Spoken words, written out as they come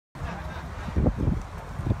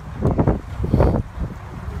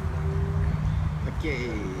Okay,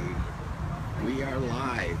 we are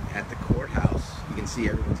live at the courthouse. You can see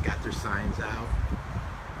everyone's got their signs out.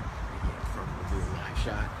 We'll do a live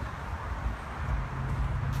shot.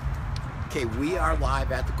 Okay, we are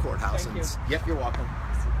live at the courthouse. Thank you. Yep, you're welcome.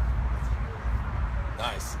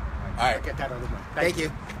 Nice. All right. Get that out of the way. Thank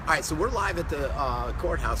you. All right, so we're live at the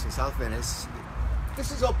courthouse in South Venice.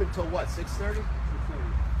 This is open till what, 6:30?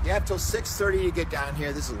 You have till 6:30 to get down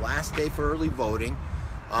here. This is the last day for early voting.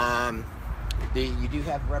 You do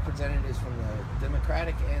have representatives from the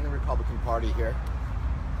Democratic and the Republican Party here.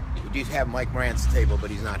 You do have Mike Morant's table, but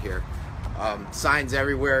he's not here. Signs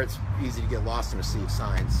everywhere. It's easy to get lost in a sea of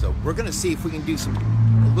signs. So we're going to see if we can do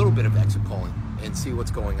a little bit of exit polling and see what's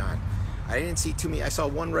going on. I didn't see too many. I saw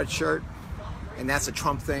one red shirt, and that's a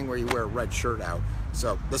Trump thing where you wear a red shirt out.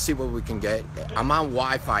 So let's see what we can get. I'm on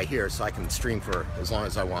Wi-Fi here, so I can stream for as long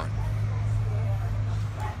as I want.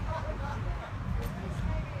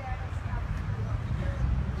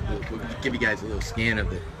 We'll give you guys a little scan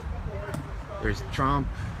of it. There's Trump,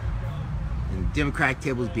 and the Democratic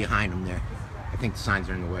table is behind him there. I think the signs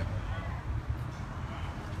are in the way.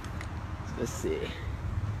 Let's see.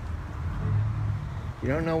 You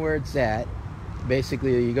don't know where it's at.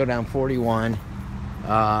 Basically, you go down 41,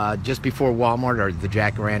 just before Walmart or the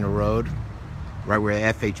Jacaranda Road, right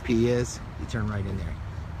where FHP is. You turn right in there.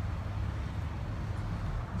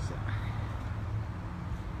 So.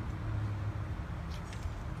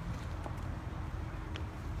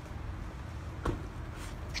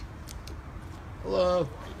 Hello.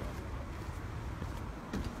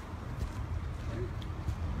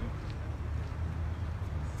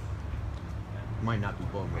 Might not be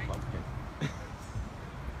voting Republican.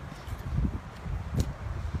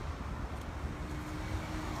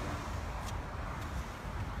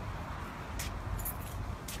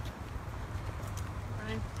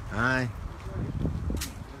 Hi.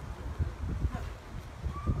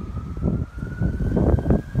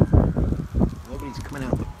 Nobody's coming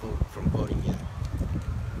out from voting yet.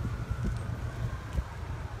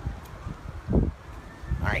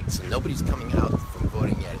 Alright, so nobody's coming out from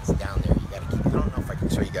voting yet. It's down there. You gotta keep, I don't know if I can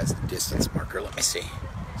show you guys the distance marker. Let me see.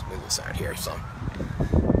 Let's move this out here. So,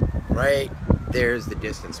 right there's the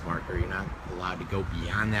distance marker. You're not allowed to go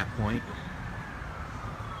beyond that point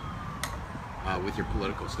with your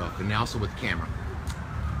political stuff, and also with the camera.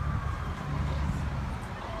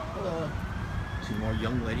 Hello. Two more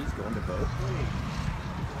young ladies going to vote.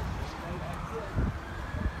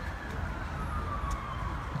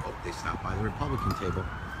 Oh, they stopped by the Republican table.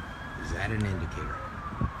 Is that an indicator?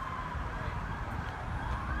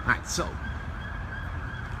 Alright, so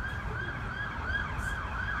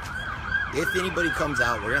if anybody comes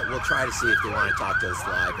out, we'll try to see if they want to talk to us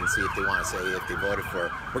live and see if they want to say if they voted for.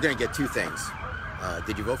 We're going to get two things.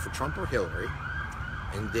 Did you vote for Trump or Hillary?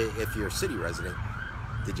 And if you're a city resident,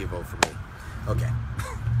 did you vote for me? Okay.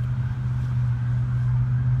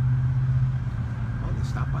 Oh, they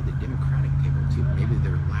stopped by the Democratic table too. Maybe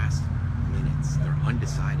they're last minutes. They're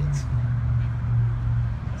undecided.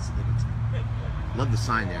 Love the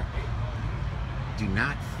sign there. Do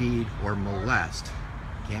not feed or molest.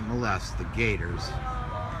 Can't molest the gators.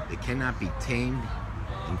 They cannot be tamed,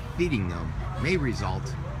 and feeding them may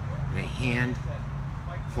result in a hand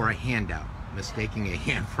for a handout. Mistaking a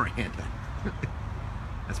hand for a handout.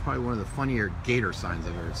 That's probably one of the funnier gator signs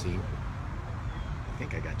I've ever seen. I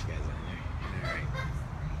think I got you guys on there. Alright.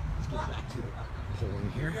 Let's get back to the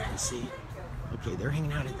polling here and see. Okay, they're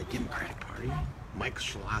hanging out at the Democratic Party. Mike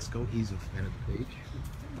Shalasco, he's a fan of the page.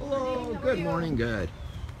 Hello, good morning, good.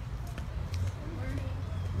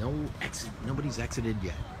 Nobody's exited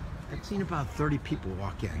yet. I've seen about 30 people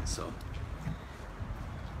walk in, so.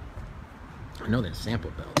 I know that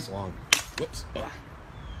sample bell's long. Whoops. Ugh.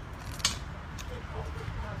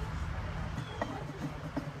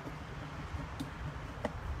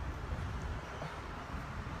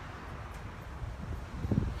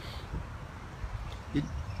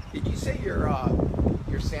 Did you say your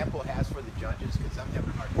sample has for the judges? Because I'm having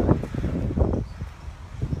a hard time.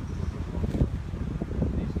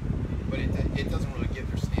 But it doesn't really give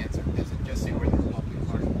their stance. Does it just say where the Republican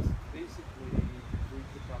Party is? Basically, we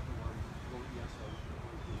could talk to one, vote yes or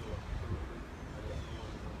no.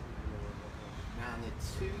 Now, the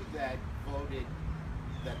two that voted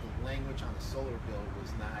that the language on the solar bill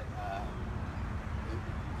was not,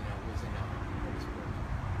 was in what was it?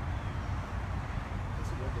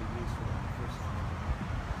 What's the word they used for that first line?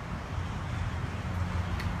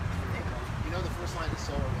 You know the first line of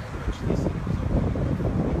solar language, they said it was okay.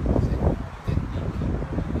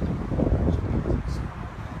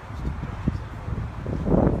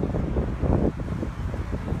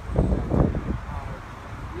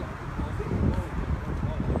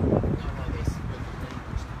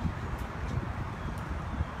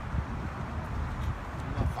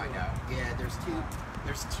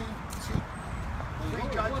 Three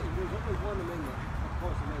judges. There's only one amendment, of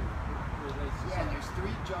course, amendment. Yeah, there's 3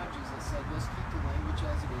 judges that said let's keep the language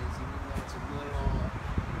as it is, even though it's a little.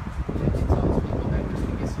 It tells people that there's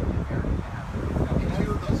going to be some inherent habit. And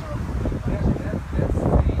 2 of those are.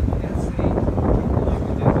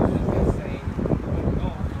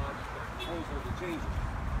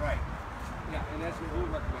 Right. Yeah, and that's what we're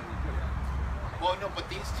recommending too. Well, no, but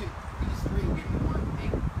these 3 didn't want. They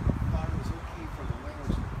thought it was okay for the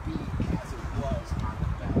language to be as it was on the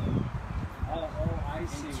ballot. Oh, I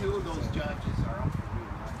see. And 2 of those judges are up for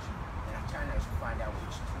re-election, and I'm trying to find out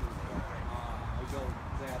which 2 they are. I don't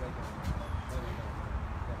know.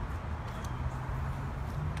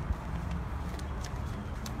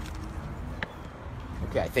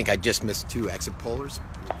 Okay, I think I just missed 2 exit pollers,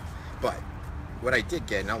 but what I did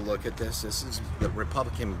get, and I'll look at this, this is the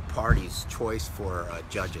Republican Party's choice for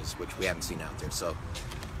judges, which we haven't seen out there, so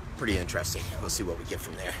pretty interesting. We'll see what we get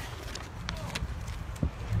from there.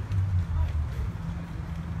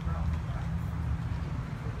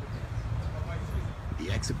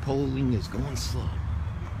 The exit polling is going slow.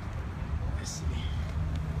 Let's see.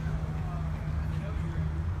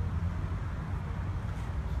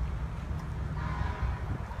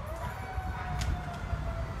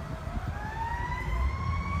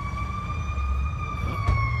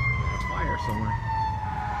 Somewhere.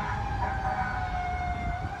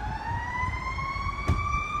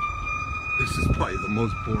 This is probably the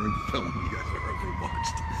most boring film you guys have ever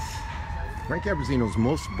watched. Frank Abbruzzino's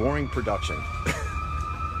most boring production.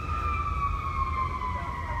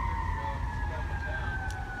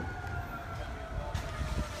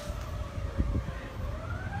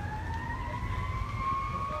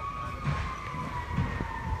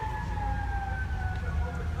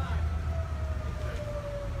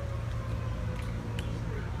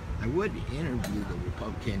 I would interview the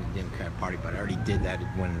Republican and Democrat Party, but I already did that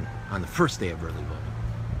on the first day of early voting.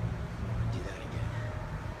 I'll do that again.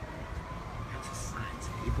 That's a sign.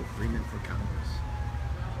 April Freeman for Congress.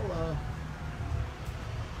 Hello.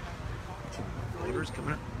 2 more voters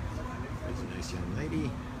coming up. There's a nice young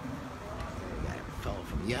lady. Got a fellow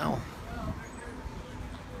from Yale.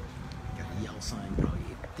 Got a Yale sign, probably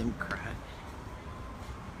a Democrat.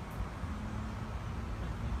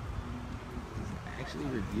 Actually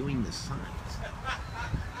reviewing the signs.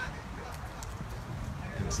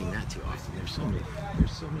 Haven't seen that too often. There's so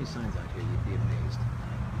many signs out here, you'd be amazed.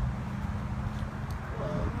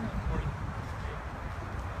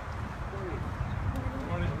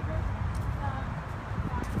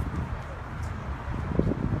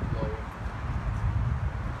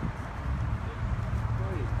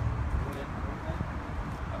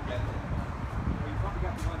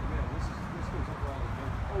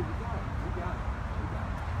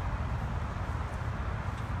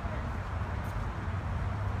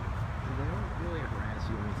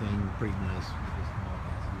 Pretty nice.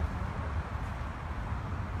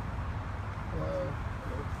 Hello.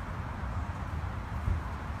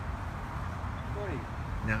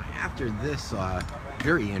 Now, after this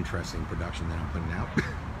very interesting production that I'm putting out,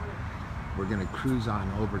 we're going to cruise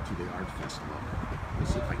on over to the art festival. Let me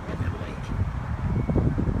see if I can get that link.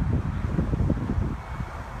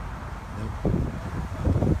 Nope.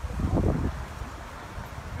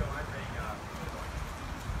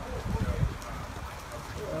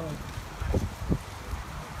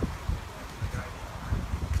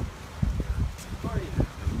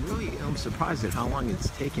 I'm surprised at how long it's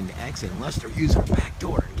taken to exit unless they're using a back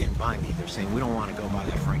door and getting by me. They're saying we don't want to go by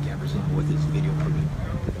that Frank Abbruzzino with his video production.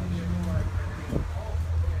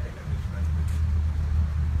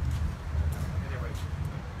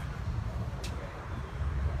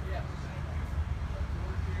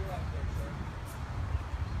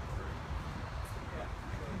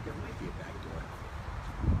 There might be a back door.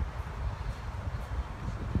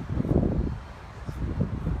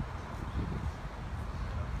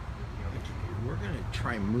 We're going to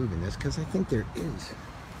try moving this because I think there is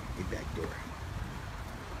a back door.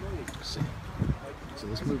 Let's see. So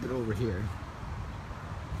let's move it over here.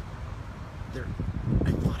 There,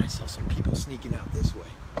 I thought I saw some people sneaking out this way.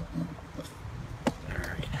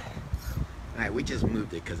 Alright. Alright, we just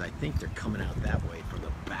moved it because I think they're coming out that way from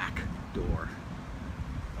the back door.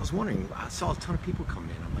 I was wondering, I saw a ton of people coming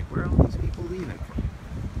in. I'm like, where are all these people leaving from?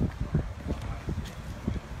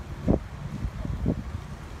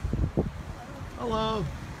 Hello.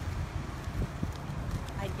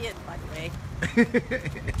 I did, by the way.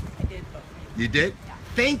 I did vote. You did? Yeah.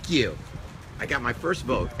 Thank you. I got my first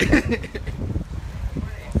vote. It's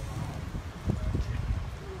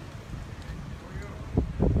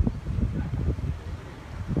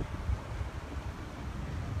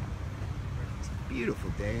a beautiful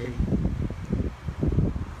day.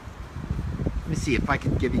 Let me see if I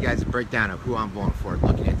can give you guys a breakdown of who I'm voting for.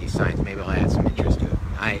 Looking at these signs, maybe I'll add some interest to it.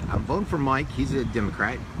 I'm voting for Mike. He's a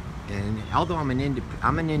Democrat, and although I'm an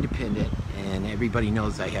independent, and everybody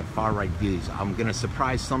knows I have far-right views, I'm gonna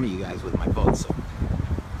surprise some of you guys with my vote. So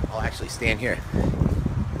I'll actually stand here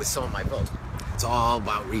with some of my votes. It's all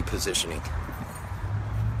about repositioning.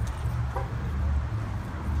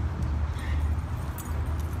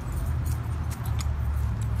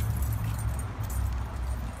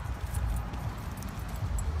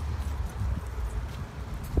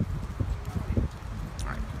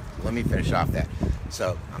 Let me finish off that.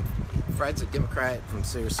 So, Fred's a Democrat from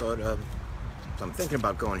Sarasota, so I'm thinking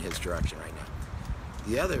about going his direction right now.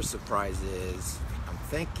 The other surprise is, I'm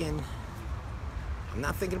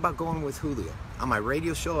not thinking about going with Julio. On my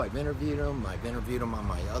radio show, I've interviewed him on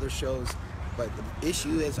my other shows, but the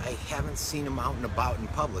issue is I haven't seen him out and about in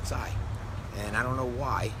public's eye, and I don't know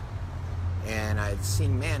why. And I've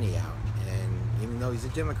seen Manny out, and even though he's a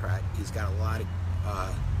Democrat, he's got a lot of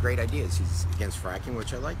great ideas. He's against fracking,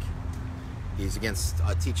 which I like. He's against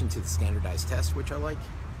teaching to the standardized test, which I like.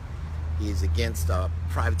 He's against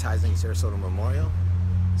privatizing Sarasota Memorial.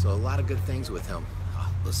 So a lot of good things with him.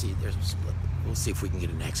 We'll see. We'll see if we can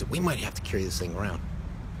get an exit. We might have to carry this thing around.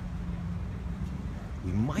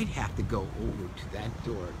 We might have to go over to that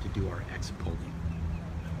door to do our exit polling.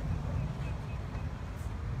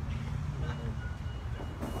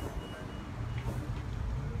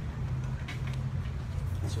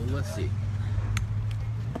 So let's see.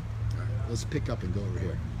 All right, let's pick up and go over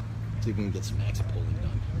here. See if we can get some exit polling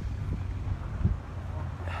done.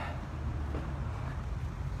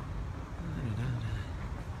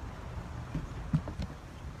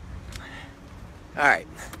 All right,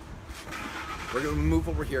 we're gonna move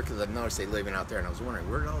over here because I've noticed they living out there, and I was wondering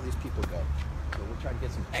where did all these people go. So we'll try to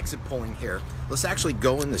get some exit polling here. Let's actually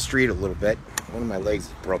go in the street a little bit. One of my legs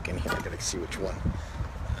is broken here. I gotta see which one.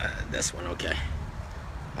 This one, okay.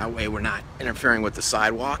 That way we're not interfering with the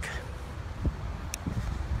sidewalk.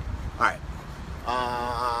 All right.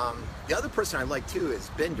 The other person I like too is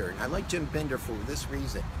Bender, and I like Jim Bender for this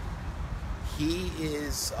reason. He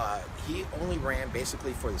only ran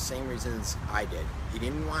basically for the same reasons I did. He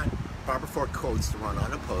didn't want Barbara Ford Coates to run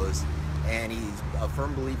unopposed, and he's a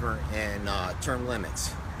firm believer in term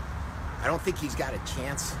limits. I don't think he's got a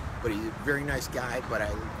chance, but he's a very nice guy, but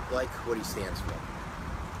I like what he stands for.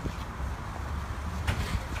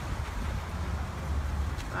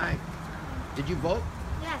 Hi. Did you vote?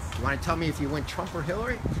 Yes. You want to tell me if you went Trump or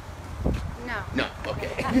Hillary? No. No.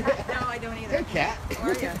 Okay. No, I don't either. Hey, Kat. How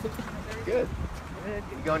are you? Good.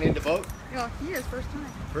 You going in to vote? Yeah, he is first time.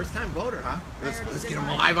 First time voter, huh? Let's already get did him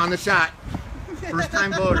mine. live on the shot. First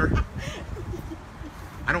time voter.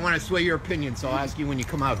 I don't want to sway your opinion, so I'll ask you when you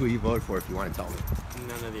come out who you voted for if you want to tell me.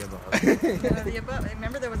 None of the above. None of the above.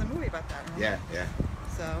 Remember there was a movie about that, remember? Yeah.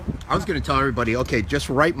 So. I was going to tell everybody, okay, just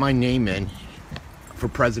write my name in for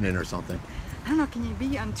president or something. I don't know, can you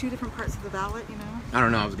be on two different parts of the ballot, you know? I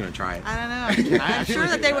don't know, I was going to try it. I don't know. I'm sure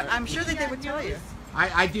that they would tell you.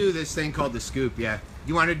 I do this thing called the scoop, yeah.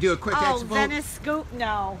 You want to do a quick Oh, exit vote? Venice scoop?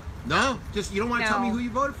 No. No? Just, you don't want to tell me No. who you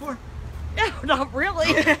voted for? No, not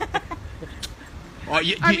really. Oh,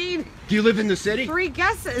 I mean, do you live in the city? 3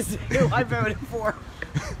 guesses who I voted for.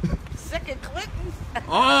 Second Clinton.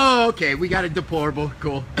 Oh, okay. We got a deplorable.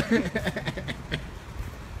 Cool.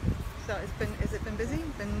 So has it been busy?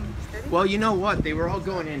 Been steady? Well, you know what? They were all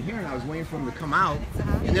going in here, and I was waiting for them to come out,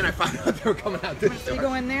 and then I found out they were coming out this So you door.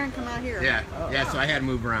 go in there and come out here? Yeah, yeah. So I had to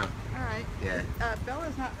move around. All right. Yeah.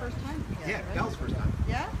 Bella's not first time yet, Yeah, right? Belle's first time.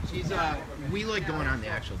 Yeah? She's we like going on the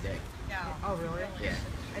actual day. Oh, really? Yeah.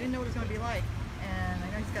 I didn't know what it was going to be like, and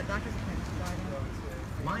I know he's got doctor's appointments, so I don't know.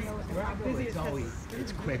 Where I go,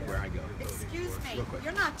 it's quick where I go. Excuse me, Real quick.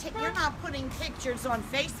 you're not putting pictures on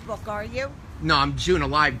Facebook, are you? No, I'm doing a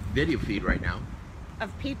live video feed right now.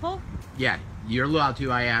 Of people? Yeah, you're allowed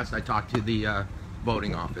to. I asked. I talked to the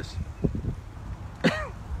voting office.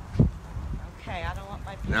 Okay, I don't want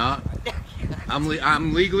my picture. No,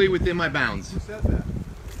 I'm legally within my bounds. Who said that?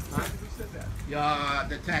 Who said that?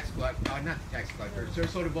 The tax collector, not the tax collector,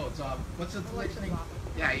 Sarasota votes. What's the thing?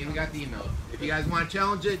 Yeah, you even got the email. If you guys want to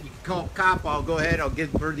challenge it, you can call cop. I'll go ahead. I'll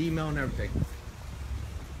give her the email and everything.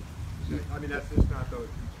 I mean, that's just not the rules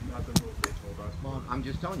they told us. Well, I'm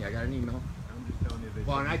just telling you, I got an email. I'm just telling you.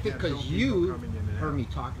 Well, and I think can't because film you people coming in and heard out. me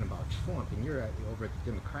talking about Trump, and you're over at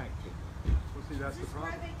the Democratic team. Well, see, that's the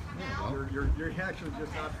problem. Yeah, well, You're actually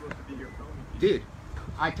just not supposed to be here filming people. dude,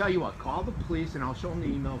 I tell you what, call the police and I'll show them the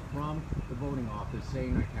email from the voting office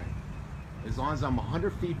saying I can. As long as I'm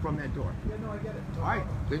 100 feet from that door. Yeah, no, I get it. No All right,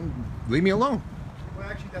 problem. then leave me alone. Well,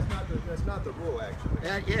 actually, that's not the rule. Actually,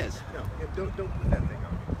 That is. no. Yeah, don't put that thing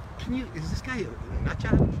up. Can you? Is this guy a nut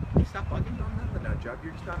job? Can you stop bugging? No, not the nut job.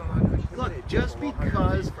 You're just not allowed to. Look, just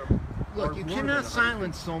because. Look, you more cannot than 100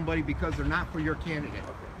 silence somebody because they're not for your candidate.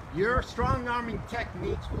 Okay. Your strong-arming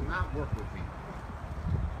techniques will not work with me.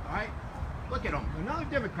 All right? Look at them. Another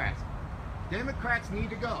Democrat. Democrats need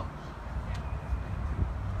to go.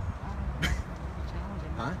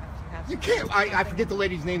 Huh? You can't. I forget the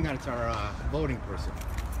lady's name. That's our voting person.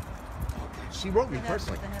 She wrote me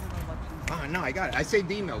personally. Oh, no, I got it. I saved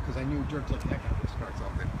the email because I knew jerks like that guy would start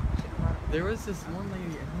something. There was this one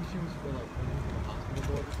lady, I think she was for like the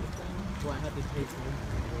hospital board or something, who I had to take home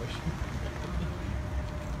from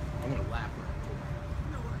I'm going to laugh at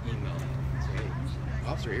her. Email. Say, hey,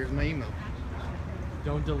 officer, here's my email.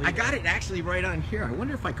 Don't delete I got it actually right on here. I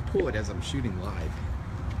wonder if I could pull it as I'm shooting live.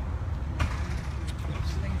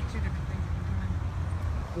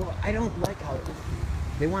 Well, I don't like how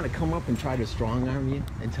they want to come up and try to strong arm you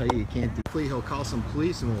and tell you can't do it. He'll call some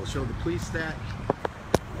police and we'll show the police that.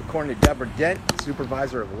 According to Deborah Dent,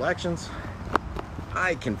 supervisor of elections,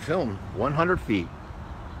 I can film 100 feet.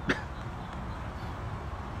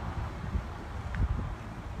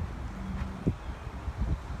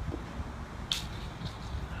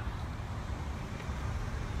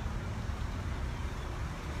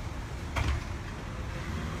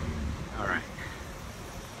 All right.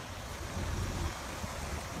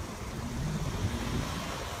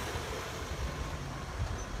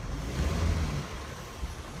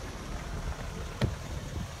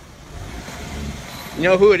 You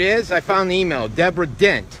know who it is? I found the email, Deborah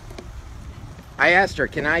Dent. I asked her,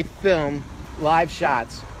 can I film live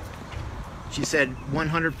shots? She said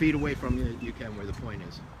 100 feet away from you, you can, where the point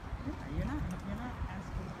is. You're not asking, you're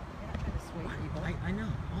not trying to sway people. I know.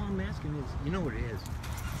 All I'm asking is, you know what it is?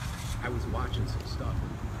 I was watching some stuff.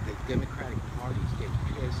 The Democratic parties get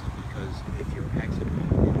pissed because if you're exit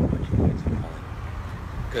polling, they don't want you exit polling.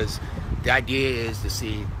 Because the idea is to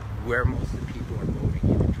see where most of the people are voting,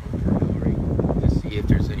 either Trump or Hillary, to see if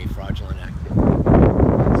there's any fraudulent activity.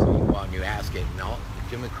 And so you go out and you ask it, and all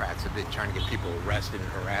the Democrats have been trying to get people arrested and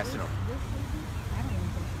harassing them. I don't even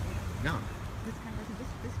think so. No. This kind of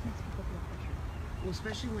this makes people feel pressure. Well,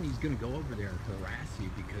 especially when he's going to go over there to harass you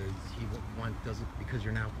because he doesn't because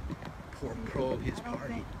you're now pro of his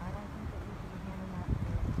party. I don't think that we should be handing out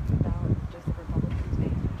the ballot just the Republicans'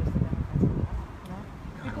 name, just the Democrats' name. No?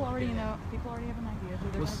 People already know. People already have an idea who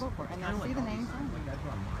they're going to vote for, and they'll see the names. Like that's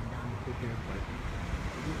what I'm down to put here, but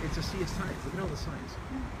it's a sea of signs. Look at all the signs.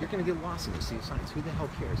 You're going to get lost in the sea of signs. Who the hell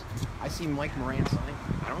cares? I see Mike Moran sign.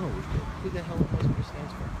 I don't know who the hell knows what it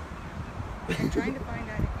stands for. I'm trying to find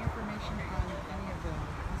out information on any of the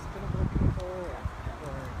hospitable people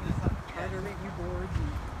or charter review boards.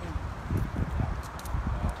 And,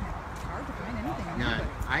 it's hard to find anything on No,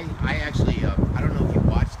 anybody. I actually, I don't know if you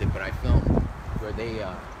watched it, but I filmed where they,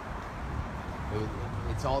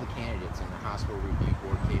 it's all the candidates and the hospital review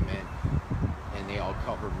board came in and they all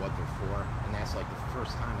covered what they're for, and that's like the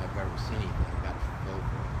first time I've ever seen anything got fulfilled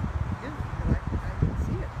for. Yeah, because I didn't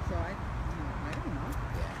see it, so I don't know.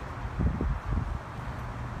 Yeah.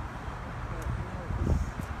 But,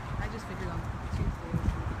 I just figured on Tuesday was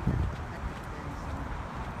going to be a hectic day, so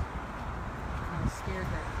I was scared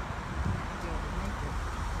that I wouldn't be able to make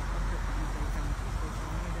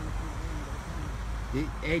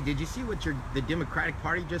it. Hey, did you see what the Democratic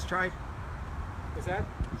Party just tried? Is that?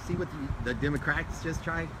 You see what the Democrats just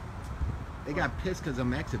tried? They got pissed because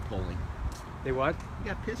I'm exit polling. They what? They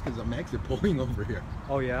got pissed because I'm exit polling over here.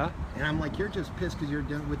 Oh yeah. And I'm like, you're just pissed because you're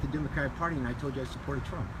with the Democratic Party, and I told you I supported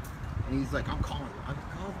Trump. And he's like, I'll call the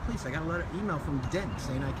police. I got a letter, email from Dent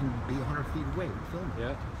saying I can be 100 feet away and film it.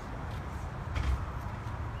 Yeah.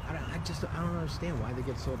 I don't understand why they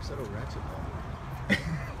get so upset over exit polling.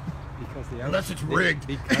 Because they Unless it's rigged.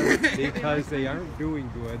 Because they aren't doing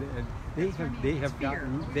good, and they have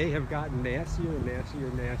gotten nastier and nastier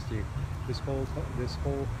and nastier. This whole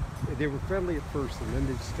they were friendly at first, and then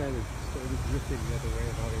they just kind of started drifting the other way,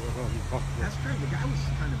 and how they went on and talked. That's true. The guy was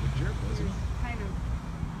kind of a jerk, wasn't he? Kind of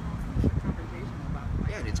confrontational about it.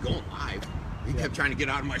 Yeah, and it's going live. He kept trying to get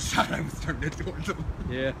out of my shot. I was turning it towards him.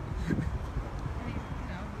 Yeah. And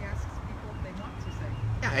he asks people if they want to say.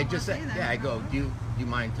 Yeah, I just say said, that, yeah, I no, go, no. do you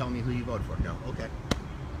mind telling me who you voted for? No, okay.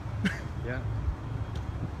 Yeah.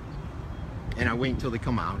 And I wait until they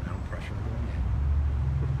come out. I don't pressure them.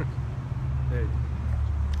 Hey.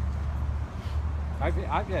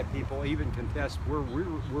 I've had people even contest where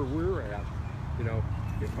we're at. You know,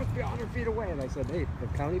 you're supposed to be 100 feet away, and I said, hey, the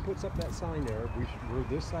county puts up that sign there. We're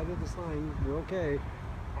this side of the sign. We're okay.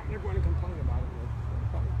 I'm never going to complain about it.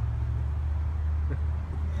 We're fine.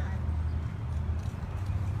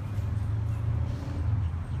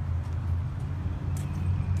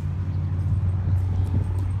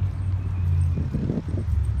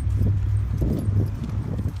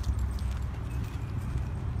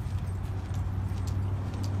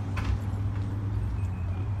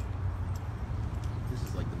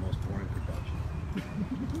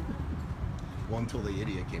 until the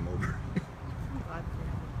idiot came over. I'm glad they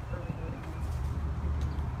have early voting.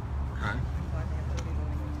 Huh? I'm glad they have early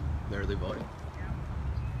voting. The early voting.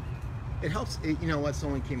 Yeah. It helps. You know what?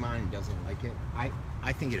 Someone came on and doesn't like it.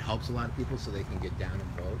 I think it helps a lot of people so they can get down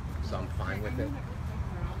and vote. So I'm fine with it.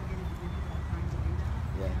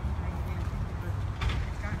 Yeah.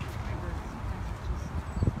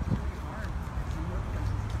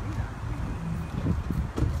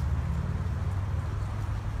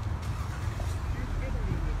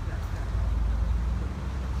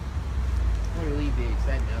 I relieve the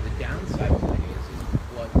extent. Now the downside to it is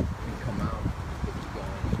what can come out if you go in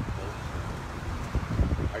and vote.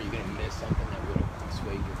 Are you going to miss something that would have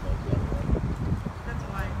swayed your vote the other way? That's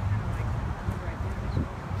why I kind of like whenever I did this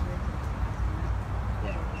role,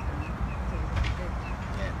 Yeah.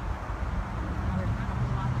 Yeah. Now there's not a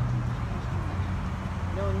whole lot that can change on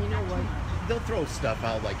that. No, and you know what? They'll throw stuff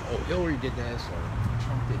out like, oh, Hillary did this or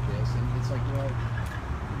Trump did this, and it's like, you know,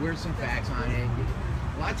 where's some facts on it?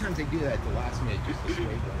 A lot of times they do that at the last minute just to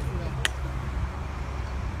sway vote.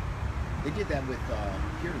 They did that with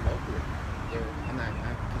here locally. I'm not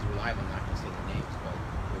because we're live. I'm not going to say the names, but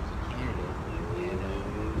there was a candidate, and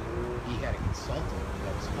he had a consultant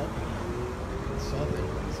that was helping him. The consultant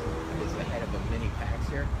was the head of a mini PAC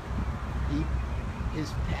here.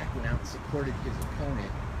 His PAC went out and supported his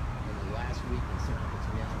opponent in the last week and sent out this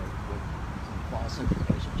mailer with some false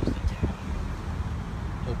information just to tap him,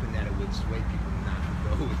 hoping that it would sway people not to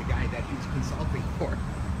go with the guy that he was consulting for.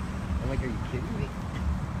 I'm like, are you kidding me?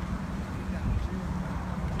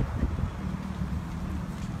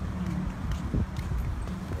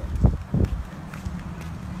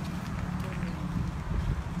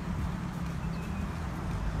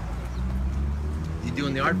 You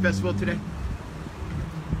doing the art festival today?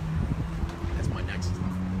 That's my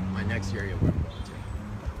next area where I'm going to.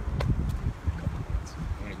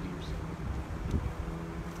 I'm gonna do your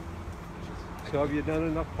So have you done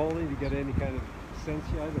enough polling to get any kind of sense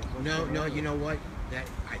yet? Of what's No, going no, on? you know what? That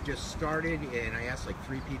I just started and I asked like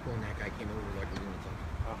 3 people and that guy came over like a lunatic.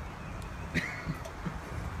 Oh.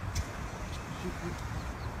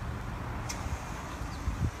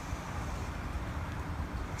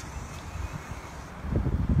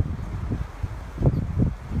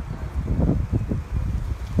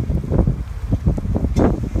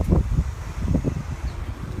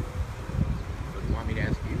 What do you want me to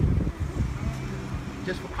ask you?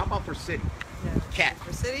 Just how about for city? Cat.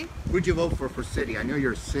 For city? Who'd you vote for city? I know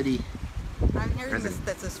you're a city. I'm hearing this, President.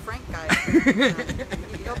 that's this Frank guy.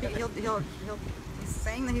 He's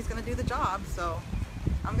saying that he's going to do the job, so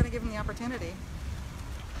I'm going to give him the opportunity.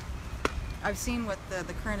 I've seen what the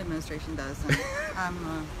current administration does, and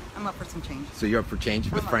I'm up for some change. So you're up for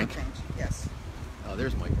change with I'm Frank? up for change, yes. Oh,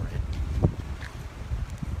 there's Mike Moran.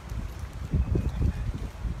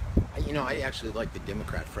 You know, I actually like the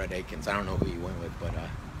Democrat, Fred Akins. I don't know who he went with, but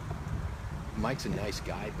Mike's a nice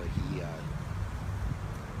guy, but he, I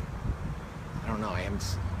don't know, I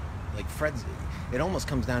haven't, like Fred's, it almost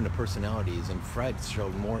comes down to personalities, and Fred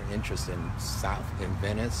showed more interest in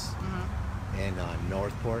Venice and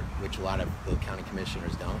Northport, which a lot of the county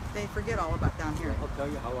commissioners don't. They forget all about down here. I'll tell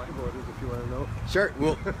you how I voted if you want to know. Sure,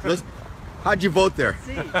 well, how'd you vote there?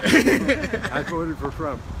 See, I voted for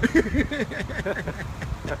Trump.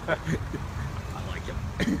 I like him.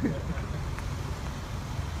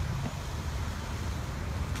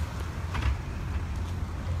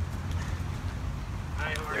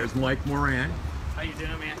 Hi, how are you? There's Mike Moran. How you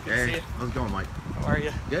doing, man? Good to see Hey, you. how's it going, Mike? How are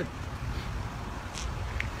you? Good.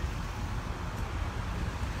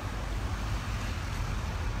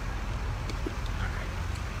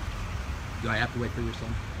 Do I have to wait for your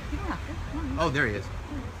son? You don't have to. Come on. Oh, there he is.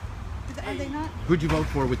 Are they not? Who'd you vote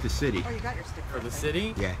for with the city? Oh, you got your sticker. For the okay.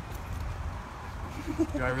 city? Yeah.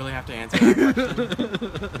 Do I really have to answer that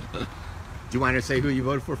question? Do you want to say who you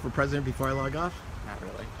voted for president before I log off? Not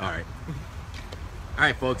really. All right. All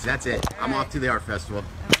right, folks, that's it. I'm off to the art festival.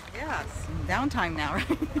 Yes, downtime now, right?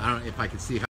 I don't know if I can see how.